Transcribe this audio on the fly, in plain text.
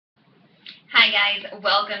Hi guys,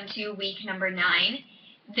 welcome to week number 9.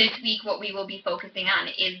 This week what we will be focusing on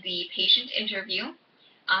is the patient interview,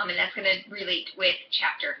 and that's going to relate with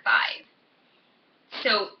chapter 5.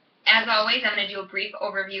 So as always, I'm going to do a brief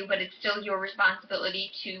overview, but it's still your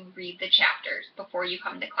responsibility to read the chapters before you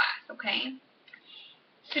come to class, okay?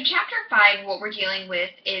 So chapter 5, what we're dealing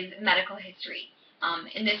with is medical history,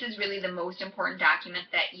 and this is really the most important document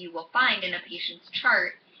that you will find in a patient's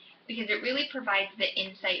chart, because it really provides the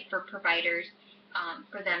insight for providers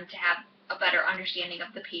for them to have a better understanding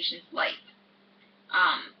of the patient's life.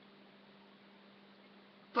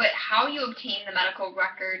 But how you obtain the medical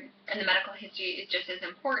record and the medical history is just as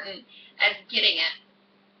important as getting it.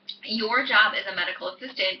 Your job as a medical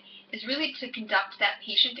assistant is really to conduct that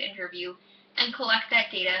patient interview and collect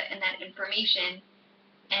that data and that information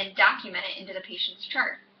and document it into the patient's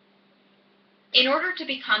chart. In order to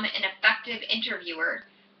become an effective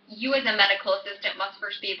interviewer, you as a medical assistant must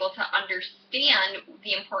first be able to understand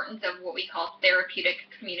the importance of what we call therapeutic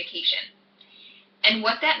communication. And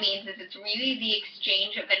what that means is it's really the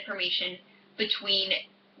exchange of information between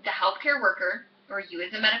the healthcare worker, or you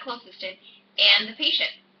as a medical assistant, and the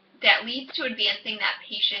patient that leads to advancing that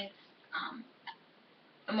patient's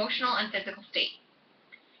emotional and physical state.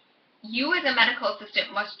 You as a medical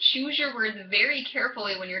assistant must choose your words very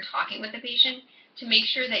carefully when you're talking with the patient to make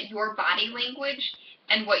sure that your body language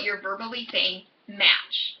and what you're verbally saying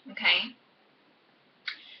match, okay?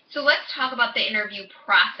 So let's talk about the interview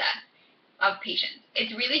process of patients.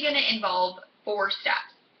 It's really going to involve 4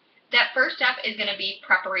 steps. That first step is going to be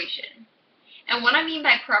preparation. And what I mean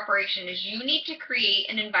by preparation is you need to create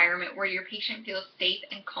an environment where your patient feels safe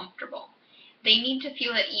and comfortable. They need to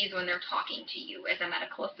feel at ease when they're talking to you as a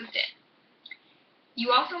medical assistant.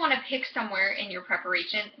 You also want to pick somewhere in your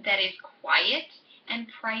preparation that is quiet and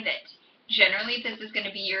private. Generally, this is going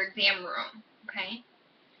to be your exam room, okay?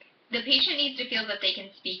 The patient needs to feel that they can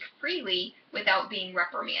speak freely without being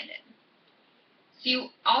reprimanded. So you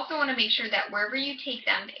also want to make sure that wherever you take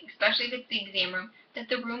them, especially if it's the exam room, that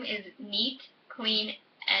the room is neat, clean,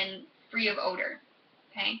 and free of odor,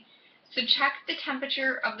 okay? So check the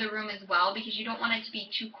temperature of the room as well, because you don't want it to be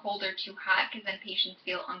too cold or too hot, because then patients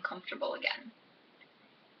feel uncomfortable again.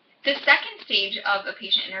 The second stage of a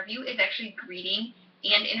patient interview is actually greeting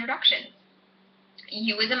and introductions.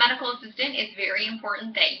 You as a medical assistant, it's very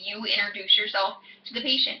important that you introduce yourself to the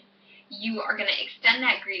patient. You are going to extend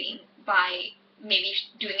that greeting by maybe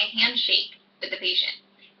doing a handshake with the patient.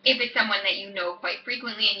 If it's someone that you know quite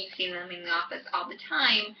frequently and you've seen them in the office all the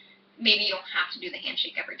time, maybe you don't have to do the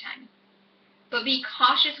handshake every time. But be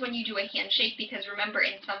cautious when you do a handshake, because remember,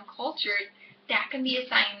 in some cultures, that can be a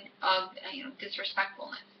sign of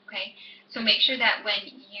disrespectfulness, okay? So make sure that when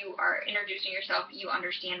you are introducing yourself, you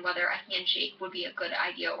understand whether a handshake would be a good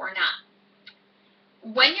idea or not.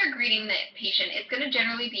 When you're greeting the patient, it's going to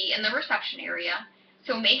generally be in the reception area,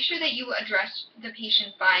 so make sure that you address the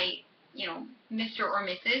patient by, Mr. or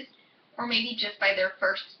Mrs., or maybe just by their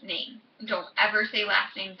first name. Don't ever say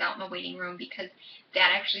last names out in the waiting room, because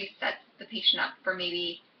that actually sets the patient up for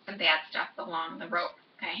maybe some bad stuff along the road,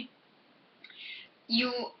 okay?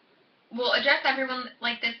 You will address everyone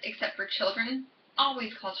like this except for children.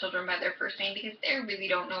 Always call children by their first name, because they really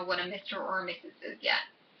don't know what a Mr. or a Mrs. is yet.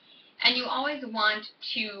 And you always want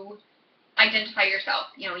to identify yourself.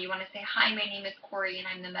 You want to say, "Hi, my name is Corey, and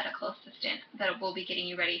I'm the medical assistant that will be getting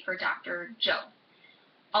you ready for Dr. Joe."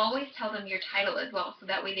 Always tell them your title as well, so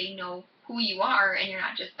that way they know who you are and you're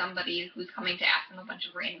not just somebody who's coming to ask them a bunch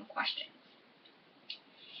of random questions.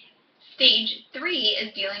 Stage 3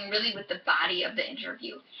 is dealing really with the body of the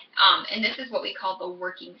interview, and this is what we call the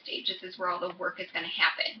working stage. This is where all the work is going to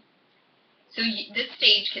happen. So this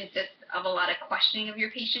stage consists of a lot of questioning of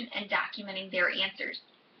your patient and documenting their answers.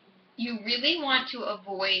 You really want to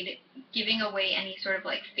avoid giving away any sort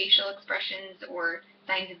of facial expressions or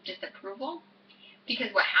signs of disapproval,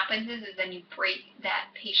 because what happens is then you break that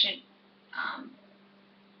patient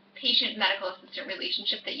medical assistant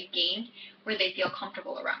relationship that you gained, where they feel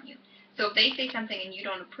comfortable around you. So if they say something and you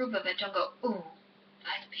don't approve of it, don't go, "Ooh,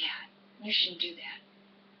 that's bad. You shouldn't do that."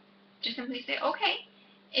 Just simply say, "Okay,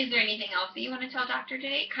 is there anything else that you want to tell doctor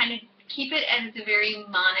today?" Kind of keep it as a very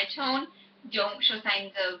monotone. Don't show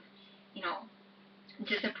signs of,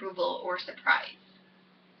 disapproval or surprise.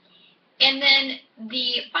 And then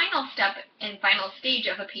the final step and final stage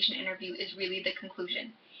of a patient interview is really the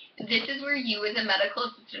conclusion. This is where you as a medical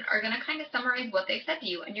assistant are going to kind of summarize what they've said to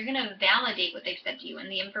you, and you're going to validate what they've said to you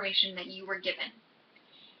and the information that you were given.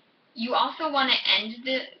 You also want to end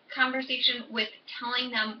the conversation with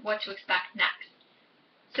telling them what to expect next.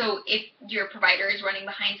 So if your provider is running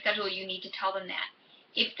behind schedule, you need to tell them that.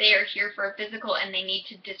 If they are here for a physical and they need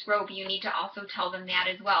to disrobe, you need to also tell them that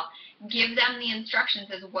as well. Give them the instructions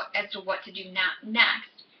as to what to do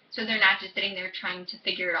next, so they're not just sitting there trying to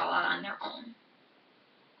figure it all out on their own.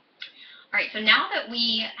 All right, so now that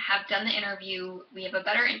we have done the interview, we have a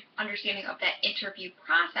better understanding of that interview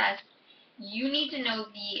process, you need to know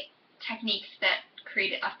the techniques that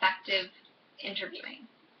create effective interviewing.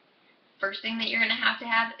 First thing that you're going to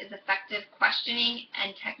have is effective questioning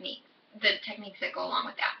and techniques, the techniques that go along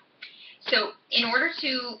with that. So in order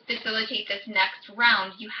to facilitate this next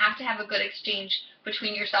round, you have to have a good exchange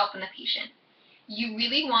between yourself and the patient. You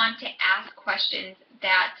really want to ask questions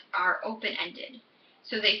that are open-ended.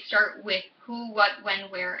 So they start with who, what,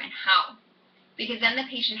 when, where, and how. Because then the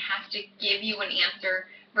patient has to give you an answer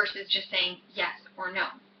versus just saying yes or no.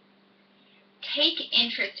 Take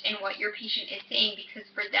interest in what your patient is saying, because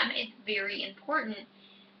for them it's very important,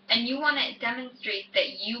 and you want to demonstrate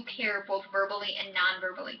that you care both verbally and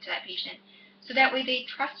non-verbally to that patient, so that way they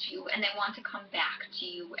trust you and they want to come back to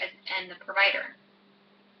you and the provider.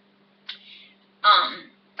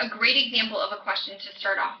 A great example of a question to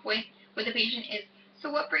start off with a patient is,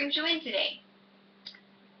 so what brings you in today?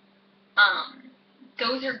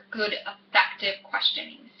 Those are good, effective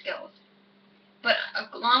questioning skills. But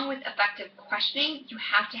along with effective questioning, you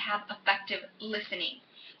have to have effective listening.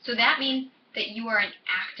 So that means that you are an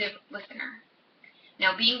active listener.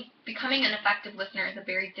 Now, becoming an effective listener is a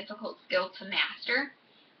very difficult skill to master,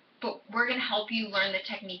 but we're going to help you learn the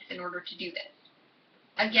techniques in order to do this.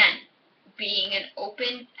 Again,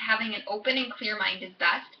 having an open and clear mind is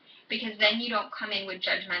best, because then you don't come in with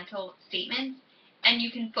judgmental statements, and you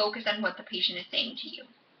can focus on what the patient is saying to you,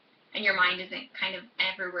 and your mind isn't kind of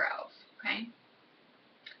everywhere else, okay?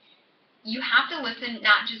 You have to listen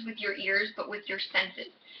not just with your ears, but with your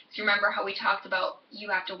senses. So remember how we talked about you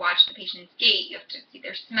have to watch the patient's gait, you have to see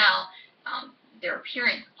their smell, their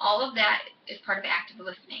appearance. All of that is part of active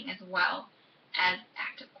listening as well as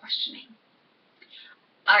active questioning.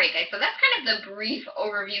 Alright guys, so that's kind of the brief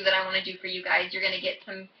overview that I want to do for you guys. You're going to get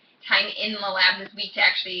some time in the lab this week to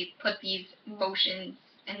actually put these motions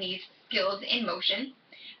and these skills in motion,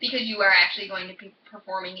 because you are actually going to be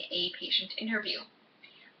performing a patient interview.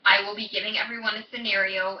 I will be giving everyone a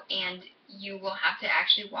scenario, and you will have to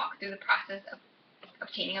actually walk through the process of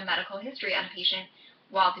obtaining a medical history on a patient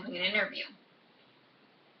while doing an interview.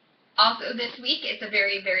 Also this week, it's a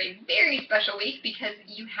very, very, very special week because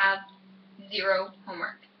you have 0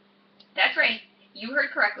 homework. That's right, you heard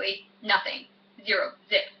correctly, nothing. 0,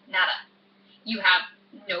 zip, nada. You have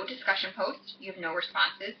no discussion post, you have no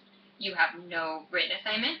responses, you have no written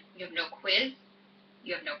assignment, you have no quiz,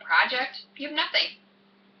 you have no project, you have nothing.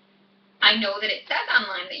 I know that it says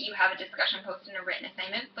online that you have a discussion post and a written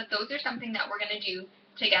assignment, but those are something that we're going to do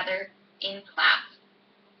together in class.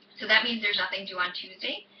 So that means there's nothing due on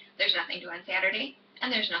Tuesday, there's nothing due on Saturday,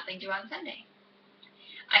 and there's nothing due on Sunday.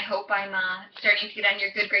 I hope I'm starting to get on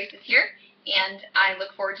your good graces here, and I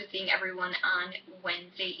look forward to seeing everyone on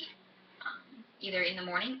Wednesday, either in the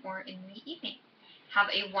morning or in the evening. Have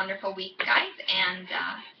a wonderful week, guys, and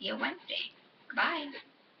see you Wednesday. Goodbye.